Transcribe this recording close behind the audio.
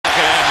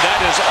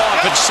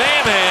alley-oop, and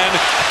Samhan,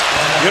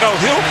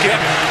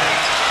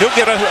 he'll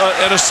get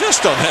an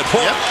assist on that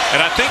point. Yep.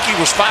 And I think he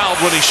was fouled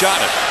when he shot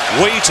it,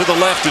 way to the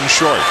left and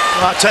short.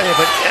 Well, I'll tell you,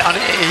 but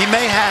he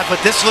may have, but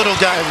this little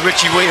guy,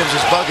 Richie Williams,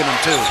 is bugging him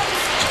too.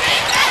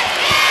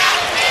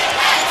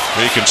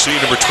 You can see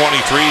number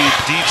 23,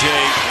 DJ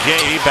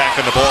Gay, back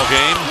in the ball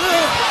game.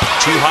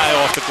 Too high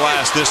off the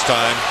glass this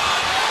time.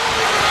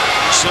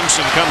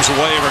 Simpson comes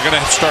away. We're going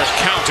to have to start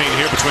counting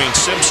here between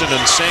Simpson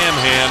and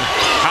Samhan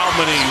how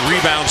many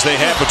rebounds they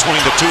have between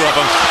the two of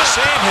them.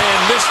 Samhan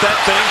missed that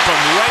thing from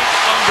right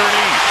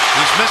underneath.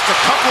 He's missed a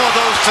couple of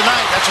those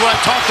tonight. That's what I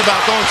talked about,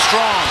 going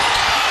strong.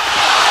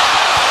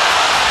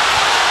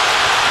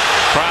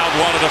 Crowd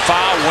wanted a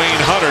foul.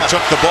 Wayne Hunter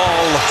took the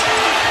ball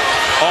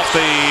off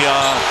the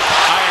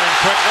iron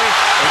quickly,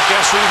 and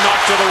guess who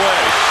knocked it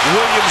away?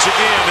 Williams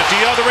again at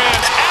the other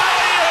end.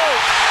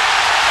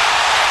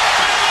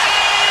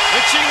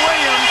 Richie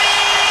Williams.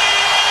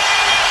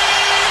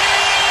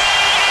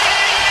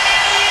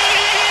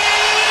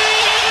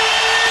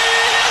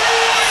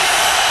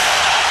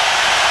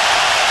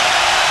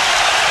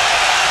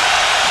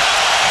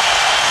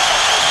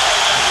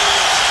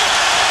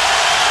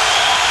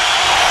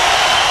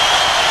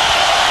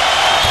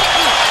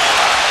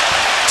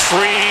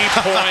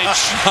 Three-point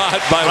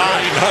shot by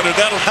Wayne Hunter.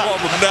 That'll call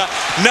him down.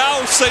 Now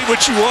say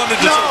what you wanted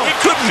to say. We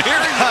couldn't hear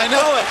you. I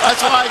know it.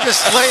 That's why I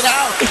just laid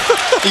out.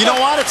 You know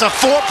what? It's a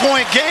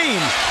 4-point game.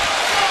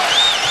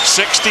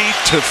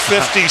 60-56.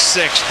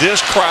 This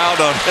crowd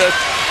on that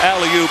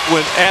alley-oop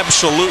went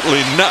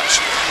absolutely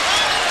nuts.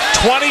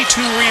 22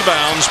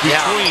 rebounds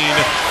between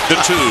the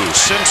two,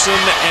 Simpson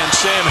and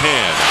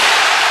Samhan.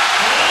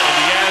 And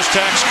the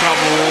Aztecs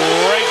come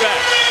right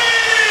back.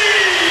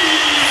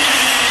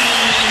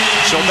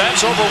 So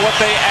that's over what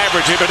they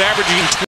average. They've been averaging